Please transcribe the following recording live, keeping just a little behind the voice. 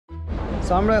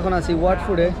So আমরা এখন আছি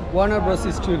ওয়াটফোর্ডে ওয়ার্নার ব্রস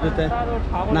স্টুডিওতে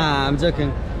না I'm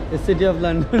joking it's City of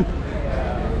London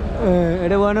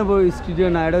এটা ওয়ার্নার ব্রস স্টুডিও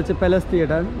না এটা হচ্ছে প্যালেস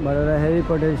থিয়েটার বাট এটা হ্যারি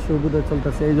পটার শো বোধহয়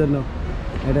চলতেছে এই জন্য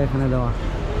এটা এখানে দেওয়া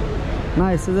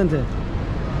nice isn't it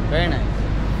very nice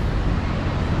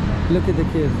look at the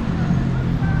kids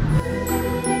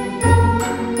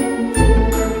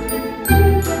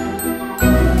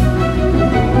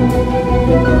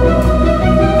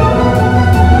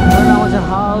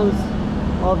house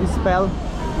of spell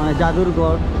মানে জাদুর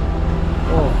ঘর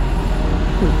ও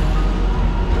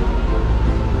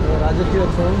রাজকীয়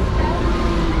ছবি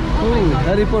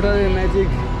Harry পটারের magic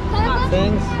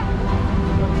things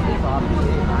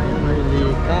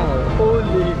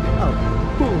holy cow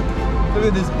look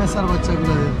at this পেশার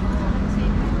বাচ্চাগুলো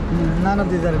none of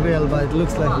these are real but it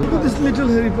looks like look at this little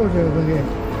Harry Potter over here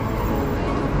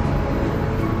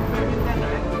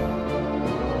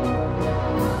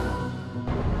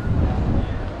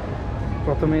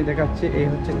প্রথমেই দেখাচ্ছি এই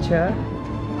হচ্ছে chair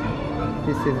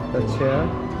this is the chair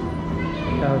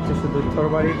এটা হচ্ছে শুধু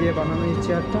তরবারি দিয়ে বানানো এই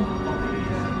চেয়ারটা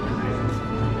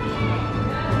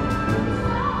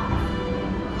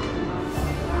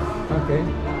ওকে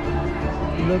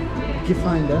look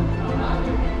Gefinder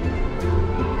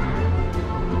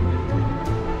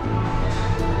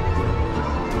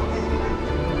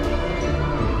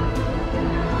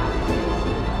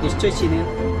নিশ্চয়ই চিনেন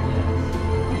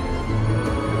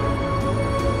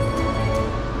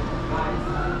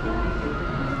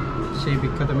সেই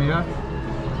বিখ্যাত মিরর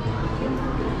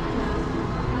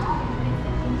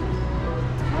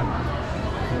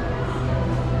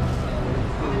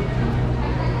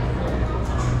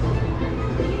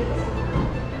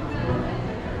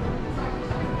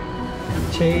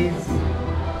চেজ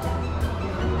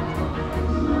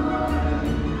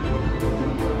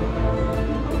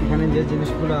এখানে যে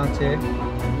জিনিসগুলো আছে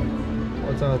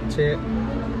ওটা হচ্ছে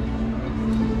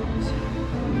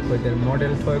ওদের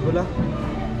মডেল টয়গুলা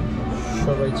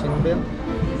সবাই চিনবেন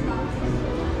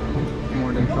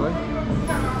model toy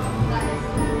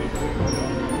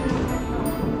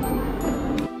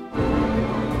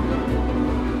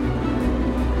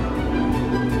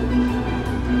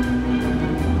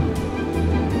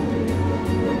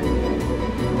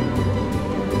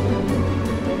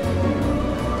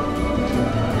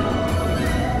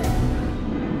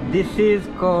This is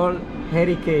called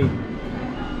Harry Kane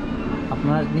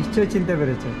আপনারা নিশ্চয়ই চিনতে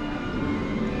পেরেছেন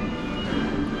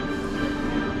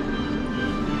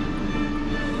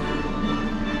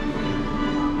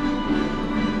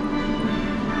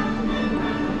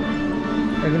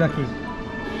এগুলা কি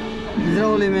These are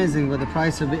all amazing but the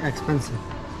price will be expensive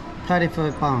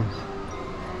 35 pounds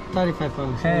 35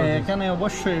 pounds হ্যাঁ এখানে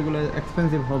অবশ্যই এগুলো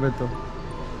এক্সপেন্সিভ হবে তো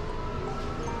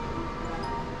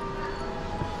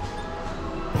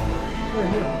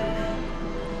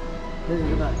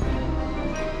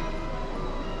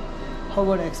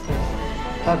Howard Express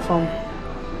platform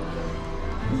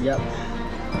yep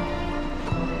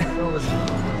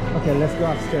okay let's go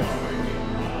upstairs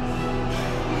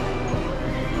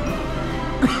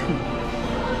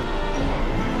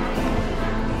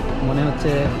মনে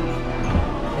হচ্ছে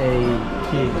এই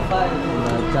কি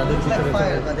জাদুর ভিতরে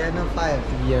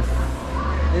yes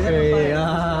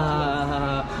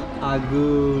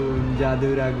আগুন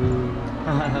জাদুর আগুন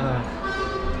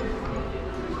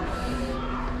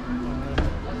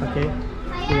okay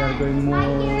we are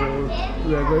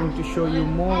going to show you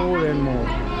more and more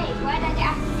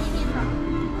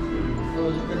oh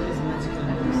look at these magical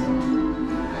books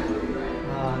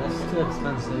that's too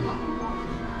expensive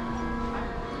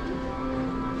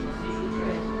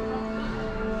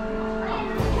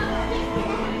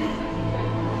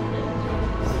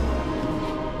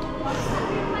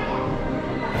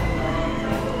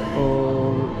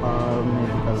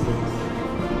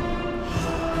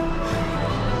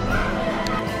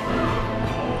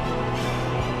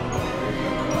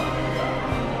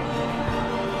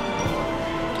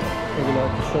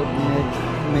সব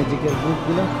ম্যাজিকের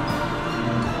বুকগুলো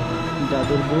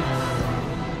জাদুর বুক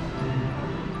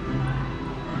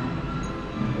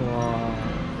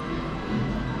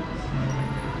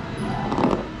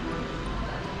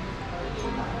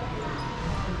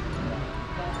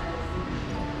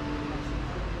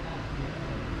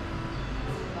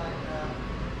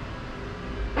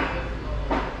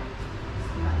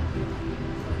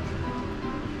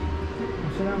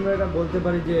আসলে আমরা এটা বলতে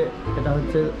পারি যে এটা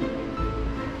হচ্ছে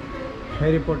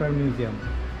Harry Potter Museum.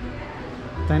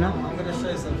 Taina? I'm going to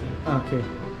show you something. Okay.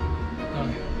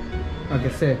 Okay,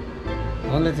 say. The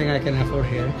only thing I can afford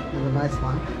here is a nice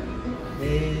one.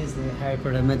 Is the Harry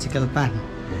Potter magical pen.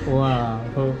 Wow.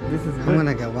 Oh, this is good. I'm going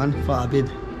to get one for Abid.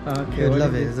 Okay. You'd what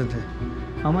love is it, this? isn't it?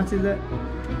 How much is that?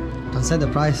 Don't say the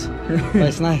price. But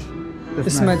it's nice. That's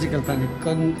It's nice. magical pen. It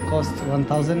couldn't cost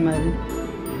 1,000 maybe.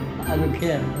 I don't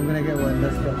care. I'm gonna get one.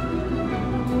 Let's go.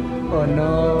 Oh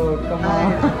no! Come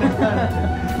on.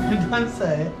 Don't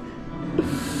say.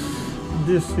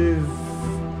 This is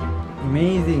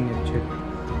amazing, actually.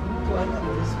 Oh, I love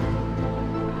this one.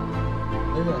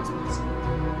 Very expensive.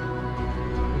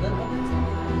 Is that one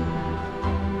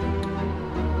expensive?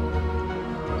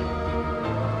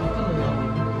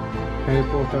 Harry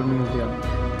Potter Museum.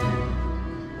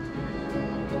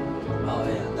 Oh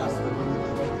yeah, that's the one.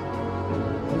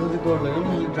 Another gold like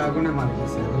only dragon and market.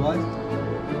 Otherwise,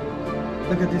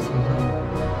 look at this one.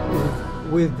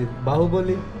 Who is this?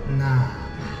 Bahubali? Nah.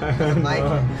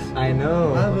 Vikings. I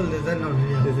know. Bible is that not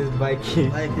real? This is Viking.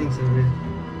 Vikings are real.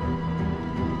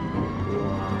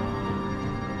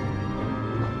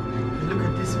 Look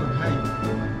at this one, hi.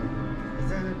 Is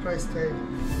that a price tag?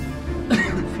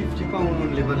 £50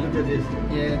 only, but look at this.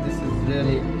 Yeah, this is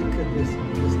really. Look at this.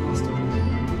 This masterpiece.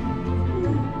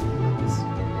 Look at this.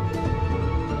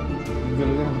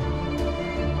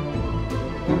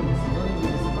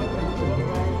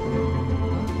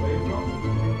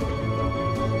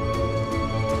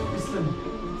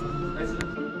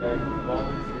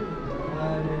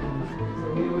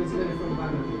 We always get it from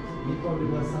Bangladesh. We probably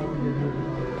was South Indian.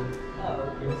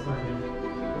 Oh, okay, that's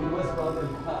fine. We was probably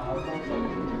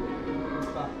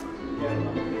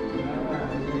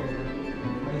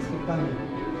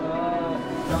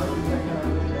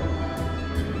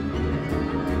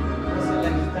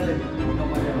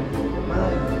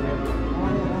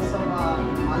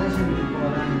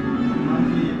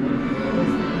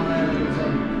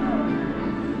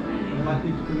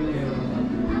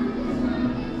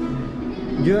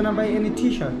Do you wanna buy any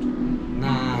T-shirt?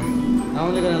 Nah, I'm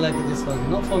only gonna like this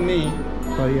one. Not for me.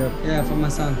 For you? Yeah, for my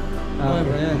son. Okay.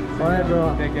 Whatever, yeah. Alright,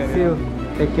 bro. Take care, See you.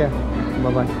 Take care.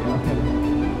 Bye bye.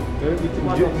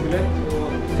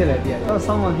 Select, yeah. Oh,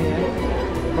 someone here.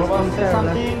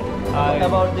 Something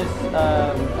about this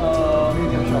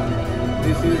Video shop.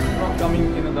 this is coming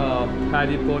the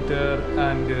Harry Potter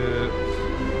and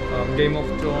Game of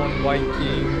Thrones,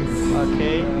 Vikings.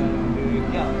 Okay.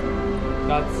 And, yeah,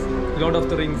 that's Lord of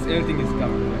the Rings. Everything is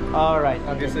coming. Alright.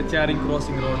 Okay. It's a Charing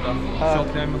Crossing Road.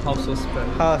 Shop name House of Spell.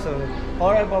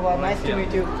 Alright, Baba. Nice to Yeah.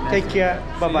 meet you. Take care.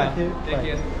 Bye bye. Take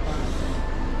care.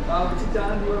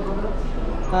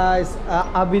 It's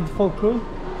Abid Fokrul.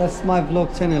 That's my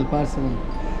vlog channel, personal.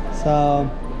 So,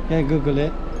 yeah, Google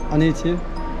it on YouTube.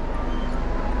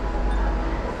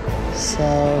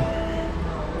 So,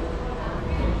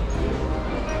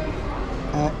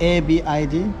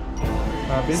 ABID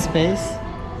space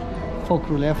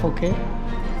Fokrul, F-O-K.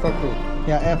 Fakru.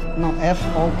 Yeah,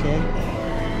 F-O-K.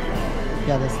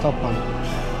 Yeah, that's top one.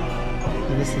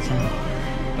 Yeah, this is the channel.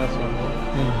 That's one.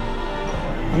 Yeah.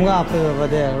 I'm gonna upload over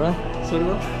there, right? Sorry,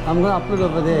 bro? I'm gonna upload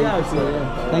over there. Yeah, So, sure.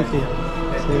 yeah. Thank you.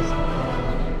 Cheers.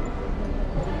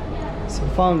 So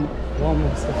found one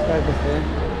more subscribers there.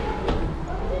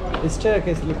 This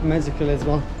staircase looks magical as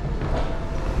well.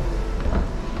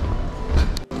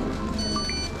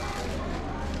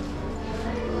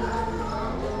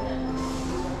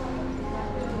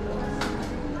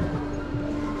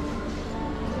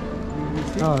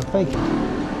 Oh, thank you.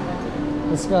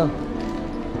 Let's go.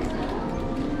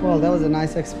 Well, that was a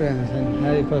nice experience in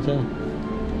Harry Potter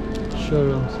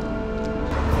showrooms.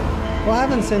 Well, I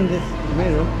haven't seen this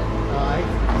mirror.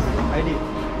 I did.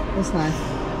 That's nice.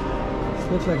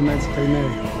 It looks like magical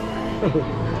mirror.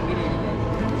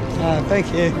 Thank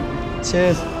you.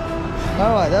 Cheers.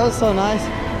 Alright, that was so nice.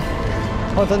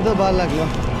 অত্যন্ত ভালো লাগলো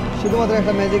শুধুমাত্র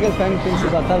একটা magical fan কিনছি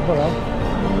বা তারপর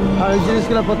আর এই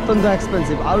জিনিসগুলো অত্যন্ত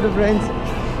expensive out of range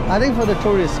I think for the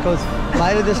tourist because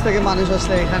বাইরের দেশ থেকে মানুষ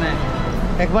আসলে এখানে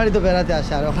একবারই তো বেড়াতে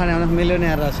আসে আর ওখানে অনেক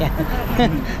মিলিয়নিয়ার আসে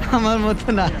আমার মতো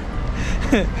না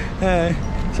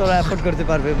সবাই অ্যাফোর্ড করতে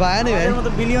পারবে বা এনিওয়ে এর মতো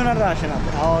বিলিয়নাররা আসে না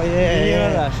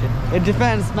বিলিয়নাররা আসে it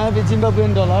depends maybe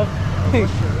Zimbabwean dollar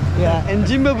yeah in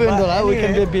Zimbabwean dollar we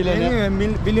can be a billionaire anyway,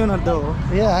 billionaire though.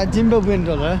 yeah Zimbabwean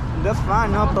dollar That's fine,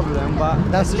 no problem. But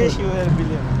That's at least true. you are a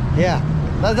billionaire. yeah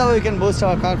that's how we can boost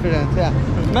our confidence yeah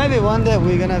maybe one day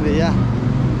we're gonna be yeah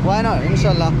why not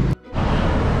inshallah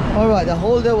all right the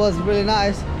whole day was really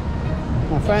nice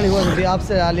my friend he was a bit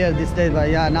upset earlier this day but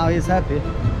yeah now he's happy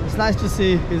it's nice to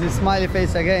see his smiley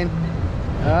face again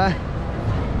all right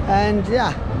and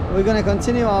yeah we're gonna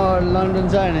continue our London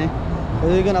journey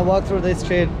we're gonna walk through the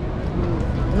street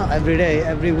not every day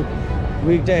every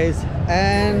weekdays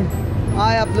and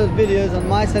I upload videos on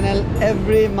my channel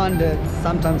every Monday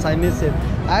sometimes I miss it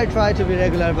I try to be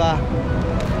regular but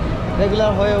regular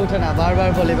হয়ে ওঠে না বারবার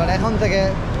বলি but এখন থেকে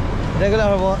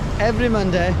regular every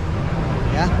Monday.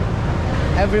 Yeah,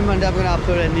 every Monday I'm gonna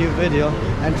upload a new video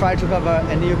and try to cover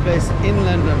a new place in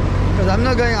London, because I'm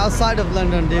not going outside of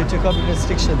London due to COVID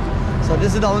restriction. So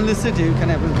this is the only city you can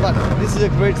have, but this is a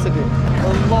great city.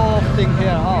 A lot of things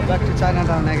here. Oh, back to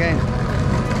Chinatown again.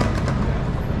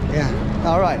 Yeah.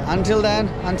 All right. Until then,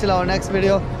 until our next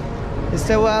video,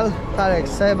 stay well. Tarek,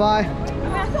 say bye.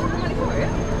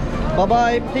 Bye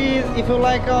bye. Please, if you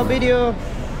like our video,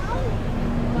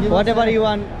 whatever you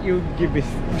want, you give this.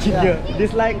 Yeah.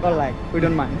 Dislike or like, we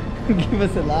don't mind. Give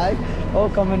us a like or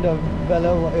comment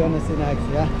below what you want to see next.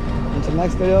 Yeah. Until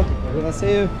next video, we're gonna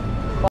see you.